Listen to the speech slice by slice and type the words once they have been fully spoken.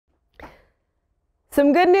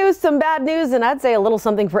Some good news, some bad news, and I'd say a little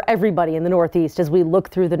something for everybody in the Northeast as we look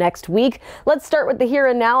through the next week. Let's start with the here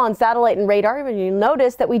and now on satellite and radar. And you'll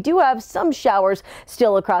notice that we do have some showers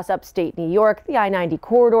still across upstate New York, the I-90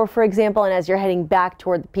 corridor, for example. And as you're heading back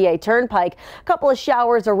toward the PA Turnpike, a couple of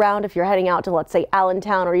showers around if you're heading out to, let's say,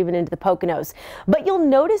 Allentown or even into the Poconos. But you'll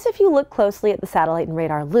notice if you look closely at the satellite and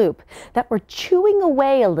radar loop that we're chewing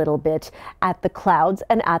away a little bit at the clouds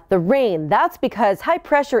and at the rain. That's because high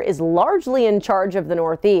pressure is largely in charge of the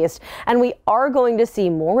Northeast, and we are going to see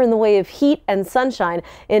more in the way of heat and sunshine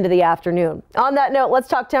into the afternoon. On that note, let's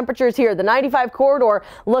talk temperatures here. The 95 corridor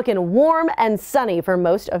looking warm and sunny for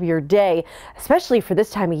most of your day, especially for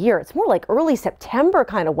this time of year. It's more like early September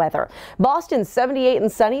kind of weather. Boston 78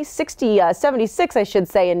 and sunny, 76 I should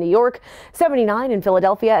say in New York, 79 in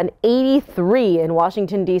Philadelphia, and 83 in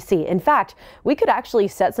Washington D.C. In fact, we could actually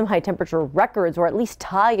set some high temperature records, or at least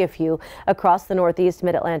tie a few across the Northeast,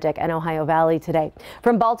 Mid-Atlantic, and Ohio Valley today.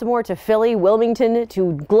 From Baltimore to Philly, Wilmington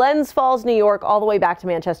to Glens Falls, New York, all the way back to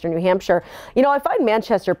Manchester, New Hampshire. You know, I find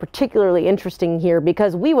Manchester particularly interesting here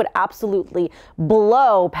because we would absolutely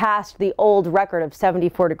blow past the old record of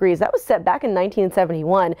 74 degrees. That was set back in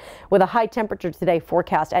 1971 with a high temperature today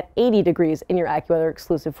forecast at 80 degrees in your AccuWeather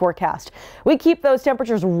exclusive forecast. We keep those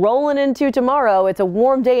temperatures rolling into tomorrow. It's a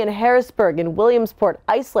warm day in Harrisburg, in Williamsport,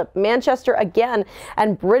 Islip, Manchester again,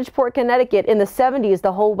 and Bridgeport, Connecticut in the 70s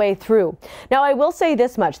the whole way through. Now, I will say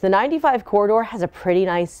this much. The 95 corridor has a pretty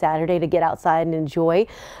nice Saturday to get outside and enjoy,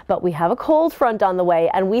 but we have a cold front on the way,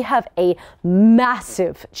 and we have a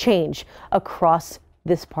massive change across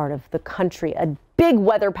this part of the country. A big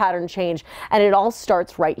weather pattern change, and it all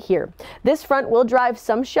starts right here. This front will drive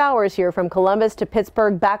some showers here from Columbus to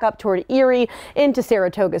Pittsburgh, back up toward Erie, into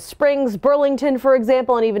Saratoga Springs, Burlington, for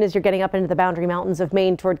example, and even as you're getting up into the Boundary Mountains of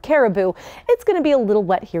Maine toward Caribou, it's going to be a little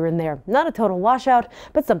wet here and there. Not a total washout,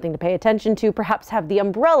 but something to pay attention to. Perhaps have the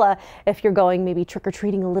umbrella if you're going maybe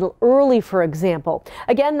trick-or-treating a little early, for example.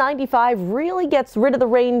 Again, 95 really gets rid of the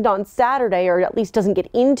rain on Saturday, or at least doesn't get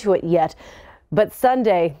into it yet. But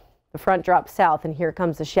Sunday, the front drops south, and here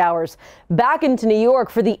comes the showers back into New York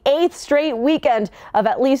for the 8th straight weekend of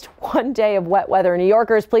at least one day of wet weather. New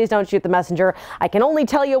Yorkers, please don't shoot the messenger. I can only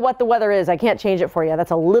tell you what the weather is. I can't change it for you.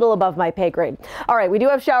 That's a little above my pay grade. All right, we do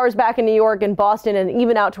have showers back in New York and Boston, and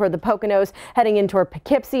even out toward the Poconos, heading in toward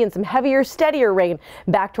Poughkeepsie, and some heavier, steadier rain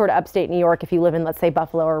back toward upstate New York if you live in, let's say,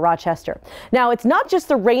 Buffalo or Rochester. Now, it's not just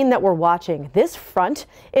the rain that we're watching. This front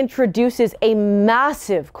introduces a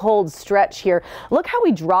massive cold stretch here. Look how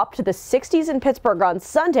we dropped to the 60s in Pittsburgh on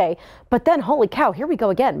Sunday, but then holy cow, here we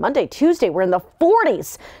go again. Monday, Tuesday, we're in the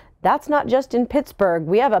 40s. That's not just in Pittsburgh.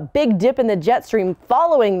 We have a big dip in the jet stream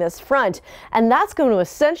following this front, and that's going to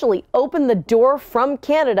essentially open the door from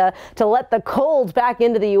Canada to let the cold back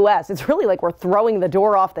into the U.S. It's really like we're throwing the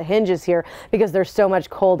door off the hinges here because there's so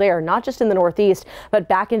much cold air, not just in the Northeast, but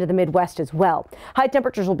back into the Midwest as well. High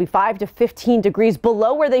temperatures will be 5 to 15 degrees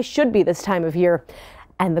below where they should be this time of year.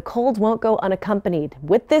 And the cold won't go unaccompanied.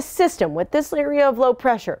 With this system, with this area of low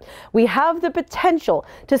pressure, we have the potential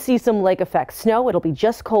to see some lake effect snow. It'll be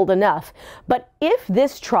just cold enough. But if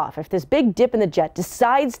this trough, if this big dip in the jet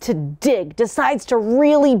decides to dig, decides to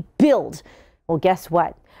really build, well, guess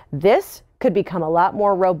what? This could become a lot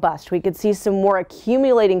more robust. We could see some more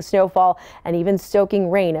accumulating snowfall and even soaking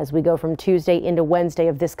rain as we go from Tuesday into Wednesday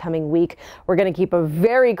of this coming week. We're going to keep a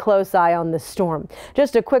very close eye on this storm.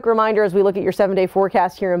 Just a quick reminder as we look at your 7-day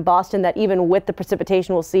forecast here in Boston that even with the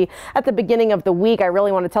precipitation we'll see at the beginning of the week, I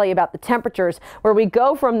really want to tell you about the temperatures where we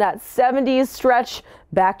go from that 70s stretch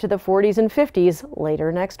back to the 40s and 50s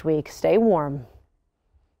later next week. Stay warm.